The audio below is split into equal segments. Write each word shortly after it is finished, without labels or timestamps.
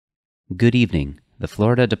Good evening. The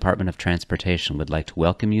Florida Department of Transportation would like to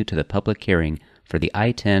welcome you to the public hearing for the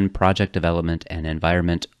I-10 Project Development and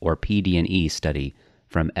Environment, or PD&E study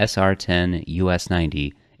from SR 10 US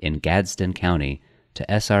 90 in Gadsden County to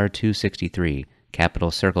SR 263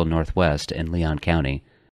 Capitol Circle Northwest in Leon County.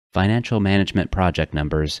 Financial Management Project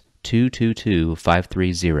numbers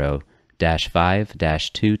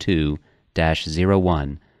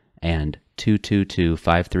 222530-5-22-01 and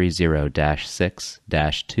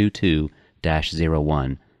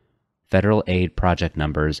 222530-6-22-01. Federal Aid Project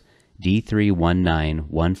numbers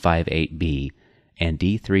D319158B and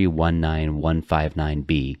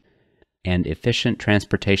D319159B, and Efficient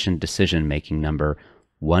Transportation Decision Making number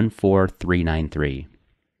 14393.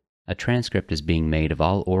 A transcript is being made of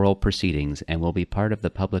all oral proceedings and will be part of the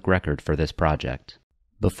public record for this project.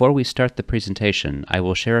 Before we start the presentation, I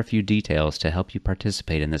will share a few details to help you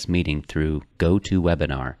participate in this meeting through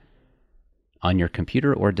GoToWebinar. On your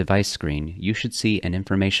computer or device screen, you should see an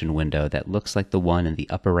information window that looks like the one in the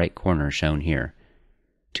upper right corner shown here.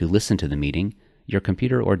 To listen to the meeting, your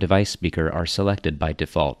computer or device speaker are selected by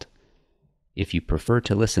default. If you prefer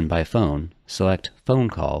to listen by phone, select Phone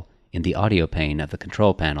Call in the audio pane of the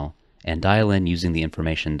control panel and dial in using the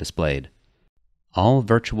information displayed. All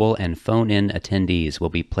virtual and phone-in attendees will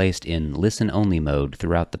be placed in listen-only mode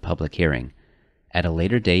throughout the public hearing. At a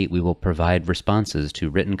later date, we will provide responses to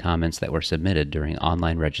written comments that were submitted during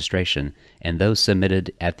online registration and those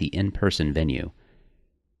submitted at the in-person venue.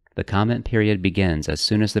 The comment period begins as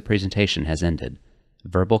soon as the presentation has ended.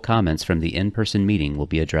 Verbal comments from the in-person meeting will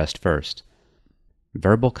be addressed first.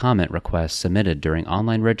 Verbal comment requests submitted during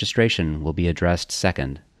online registration will be addressed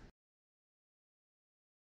second.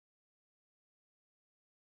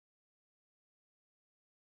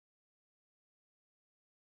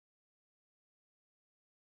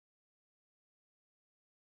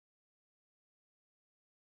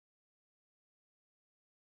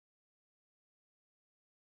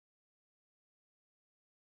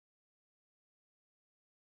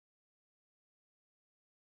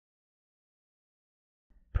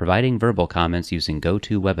 Providing verbal comments using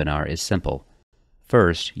GoToWebinar is simple.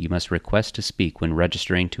 First, you must request to speak when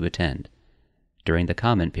registering to attend. During the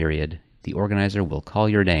comment period, the organizer will call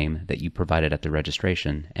your name that you provided at the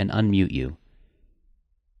registration and unmute you.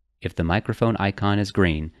 If the microphone icon is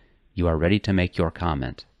green, you are ready to make your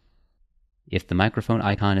comment. If the microphone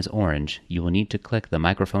icon is orange, you will need to click the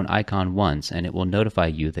microphone icon once and it will notify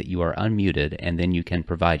you that you are unmuted, and then you can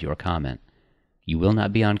provide your comment. You will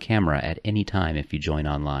not be on camera at any time if you join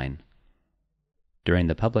online. During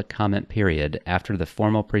the public comment period after the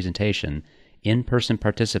formal presentation, in-person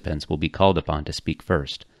participants will be called upon to speak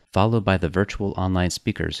first, followed by the virtual online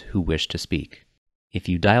speakers who wish to speak. If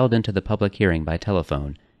you dialed into the public hearing by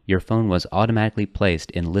telephone, your phone was automatically placed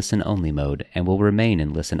in listen-only mode and will remain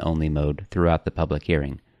in listen-only mode throughout the public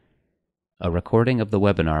hearing. A recording of the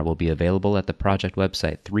webinar will be available at the project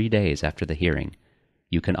website 3 days after the hearing.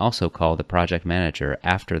 You can also call the project manager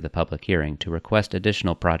after the public hearing to request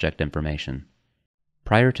additional project information.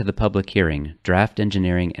 Prior to the public hearing, draft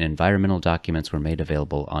engineering and environmental documents were made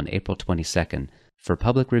available on April 22nd for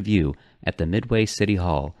public review at the Midway City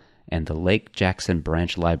Hall and the Lake Jackson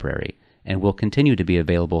Branch Library, and will continue to be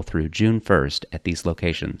available through June 1st at these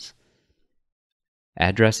locations.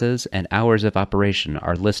 Addresses and hours of operation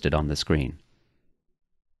are listed on the screen.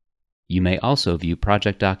 You may also view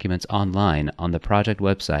project documents online on the project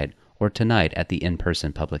website or tonight at the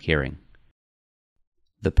in-person public hearing.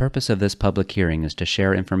 The purpose of this public hearing is to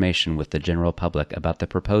share information with the general public about the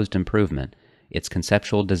proposed improvement, its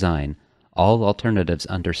conceptual design, all alternatives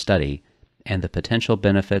under study, and the potential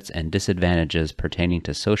benefits and disadvantages pertaining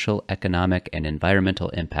to social, economic, and environmental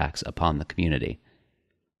impacts upon the community.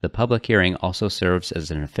 The public hearing also serves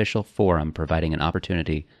as an official forum, providing an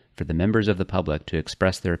opportunity for the members of the public to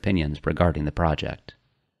express their opinions regarding the project.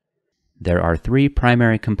 There are 3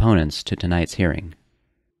 primary components to tonight's hearing.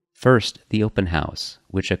 First, the open house,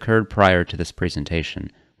 which occurred prior to this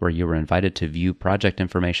presentation, where you were invited to view project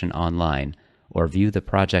information online or view the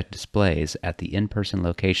project displays at the in-person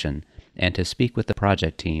location and to speak with the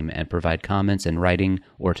project team and provide comments in writing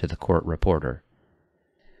or to the court reporter.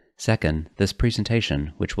 Second, this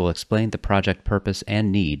presentation, which will explain the project purpose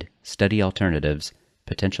and need, study alternatives,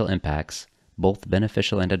 potential impacts, both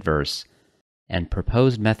beneficial and adverse, and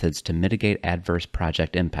proposed methods to mitigate adverse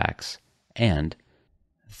project impacts. And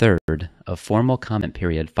third, a formal comment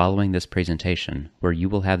period following this presentation, where you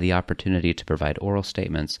will have the opportunity to provide oral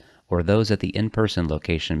statements, or those at the in-person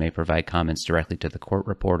location may provide comments directly to the court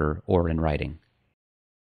reporter or in writing.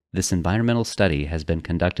 This environmental study has been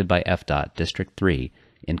conducted by FDOT District 3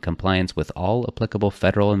 in compliance with all applicable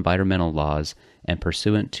federal environmental laws and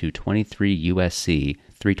pursuant to 23 U.S.C.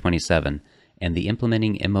 327 and the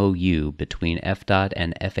implementing MOU between FDOT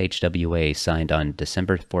and FHWA signed on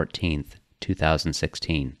December 14,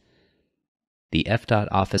 2016. The FDOT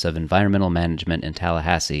Office of Environmental Management in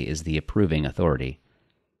Tallahassee is the approving authority.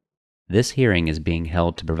 This hearing is being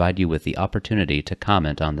held to provide you with the opportunity to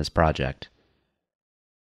comment on this project.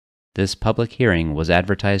 This public hearing was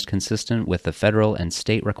advertised consistent with the federal and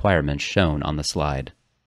state requirements shown on the slide.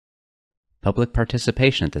 Public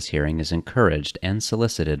participation at this hearing is encouraged and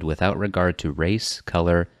solicited without regard to race,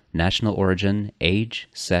 color, national origin, age,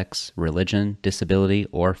 sex, religion, disability,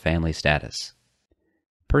 or family status.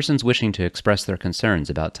 Persons wishing to express their concerns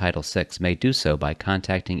about Title VI may do so by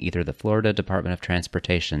contacting either the Florida Department of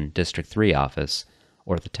Transportation District 3 office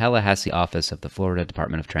or the Tallahassee office of the Florida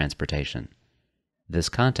Department of Transportation. This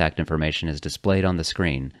contact information is displayed on the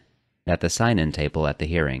screen, at the sign-in table at the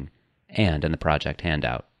hearing, and in the project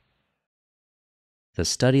handout. The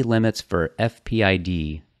study limits for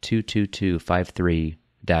FPID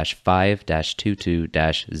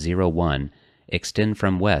 22253-5-22-01 extend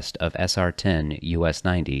from west of SR10 US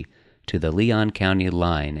 90 to the Leon County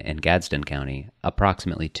line in Gadsden County,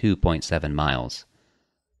 approximately 2.7 miles.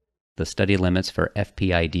 The study limits for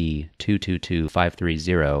FPID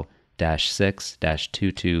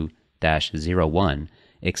 222530-6-22-01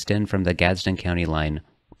 extend from the Gadsden County line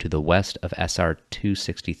to the west of SR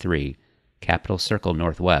 263, Capitol Circle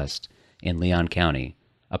Northwest, in Leon County,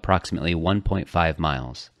 approximately 1.5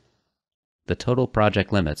 miles. The total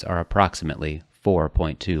project limits are approximately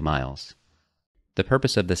 4.2 miles. The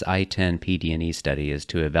purpose of this I-10 PD&E study is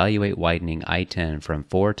to evaluate widening I-10 from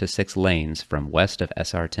 4 to 6 lanes from west of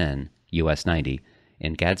SR10, US 90,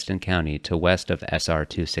 in Gadsden County to west of SR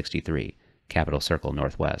 263, Capitol Circle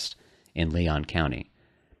Northwest, in Leon County.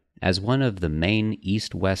 As one of the main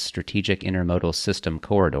east-west strategic intermodal system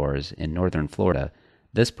corridors in northern Florida,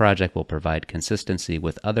 this project will provide consistency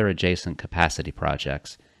with other adjacent capacity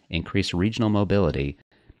projects, increase regional mobility,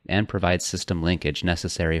 and provide system linkage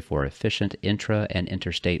necessary for efficient intra- and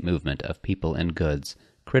interstate movement of people and goods,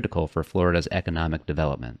 critical for Florida's economic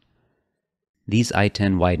development. These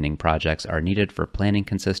I-10 widening projects are needed for planning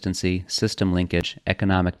consistency, system linkage,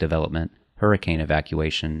 economic development, hurricane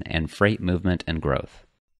evacuation, and freight movement and growth.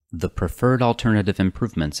 The preferred alternative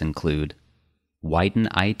improvements include: widen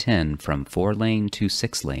I-10 from 4-lane to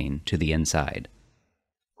 6-lane to the inside.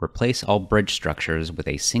 Replace all bridge structures with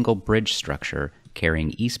a single bridge structure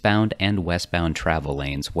carrying eastbound and westbound travel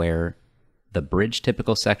lanes where the bridge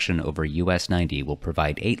typical section over US 90 will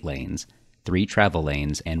provide 8 lanes, 3 travel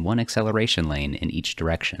lanes, and 1 acceleration lane in each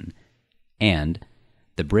direction, and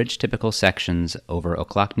the bridge typical sections over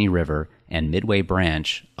Ochlockonee River and Midway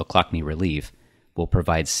Branch, Ochlockonee Relief, will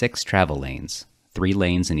provide 6 travel lanes, 3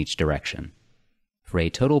 lanes in each direction, for a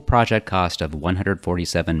total project cost of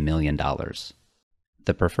 $147 million.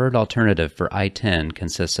 The preferred alternative for I-10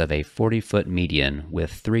 consists of a 40-foot median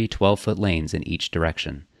with 3 12-foot lanes in each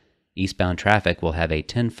direction. Eastbound traffic will have a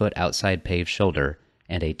 10-foot outside paved shoulder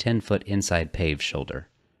and a 10-foot inside paved shoulder.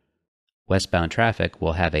 Westbound traffic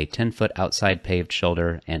will have a 10-foot outside paved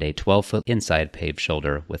shoulder and a 12-foot inside paved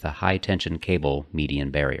shoulder with a high-tension cable median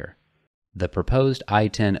barrier. The proposed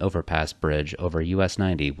I-10 overpass bridge over US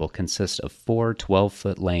 90 will consist of 4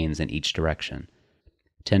 12-foot lanes in each direction,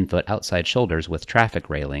 10-foot outside shoulders with traffic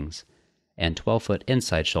railings, and 12-foot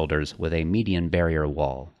inside shoulders with a median barrier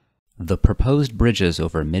wall. The proposed bridges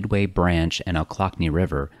over Midway Branch and Ochlockonee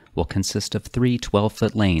River will consist of 3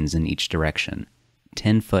 12-foot lanes in each direction,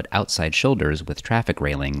 10-foot outside shoulders with traffic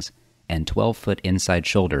railings, and 12-foot inside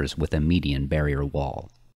shoulders with a median barrier wall.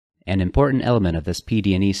 An important element of this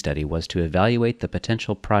PD&E study was to evaluate the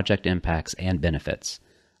potential project impacts and benefits.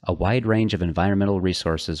 A wide range of environmental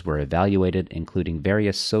resources were evaluated, including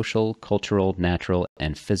various social, cultural, natural,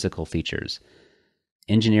 and physical features.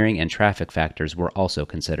 Engineering and traffic factors were also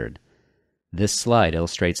considered. This slide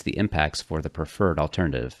illustrates the impacts for the preferred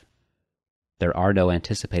alternative. There are no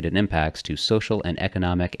anticipated impacts to social and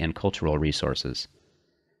economic and cultural resources.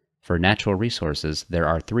 For natural resources, there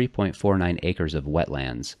are 3.49 acres of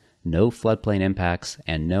wetlands, no floodplain impacts,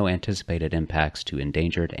 and no anticipated impacts to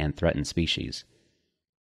endangered and threatened species.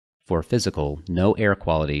 For physical, no air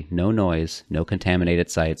quality, no noise, no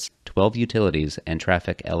contaminated sites, 12 utilities, and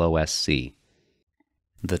traffic LOSC.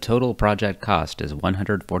 The total project cost is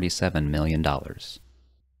 $147 million.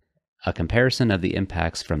 A comparison of the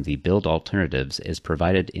impacts from the build alternatives is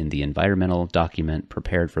provided in the environmental document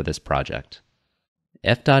prepared for this project.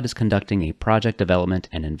 FDOT is conducting a Project Development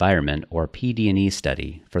and Environment, or PD&E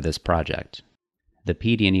study, for this project. The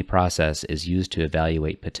PD&E process is used to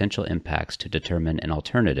evaluate potential impacts to determine an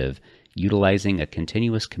alternative, utilizing a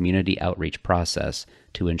continuous community outreach process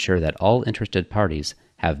to ensure that all interested parties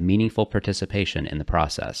have meaningful participation in the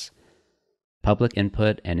process. Public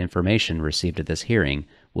input and information received at this hearing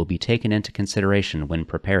will be taken into consideration when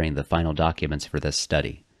preparing the final documents for this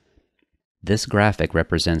study. This graphic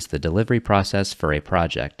represents the delivery process for a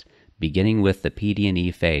project, beginning with the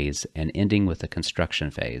PD&E phase and ending with the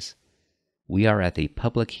construction phase. We are at the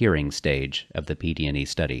public hearing stage of the PD&E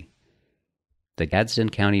study. The Gadsden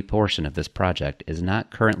County portion of this project is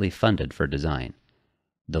not currently funded for design.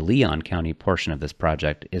 The Leon County portion of this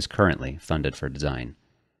project is currently funded for design.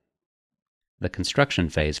 The construction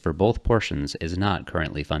phase for both portions is not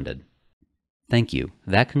currently funded. Thank you.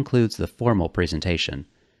 That concludes the formal presentation.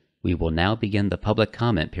 We will now begin the public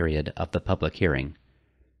comment period of the public hearing.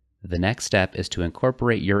 The next step is to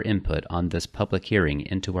incorporate your input on this public hearing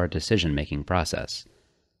into our decision-making process.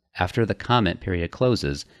 After the comment period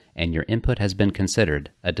closes and your input has been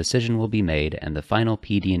considered, a decision will be made and the final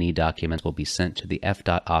PD&E documents will be sent to the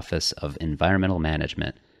FDOT Office of Environmental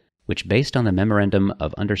Management, which, based on the Memorandum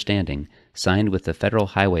of Understanding signed with the Federal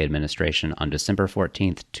Highway Administration on December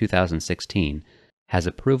 14, 2016, has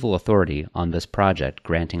approval authority on this project,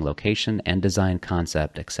 granting location and design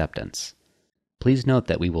concept acceptance. Please note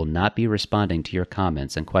that we will not be responding to your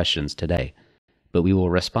comments and questions today, but we will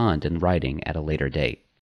respond in writing at a later date.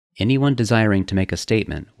 Anyone desiring to make a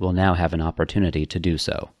statement will now have an opportunity to do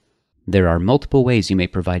so. There are multiple ways you may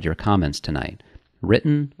provide your comments tonight,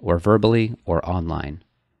 written or verbally or online.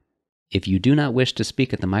 If you do not wish to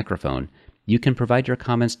speak at the microphone, you can provide your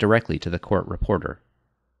comments directly to the court reporter.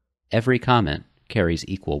 Every comment carries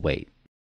equal weight.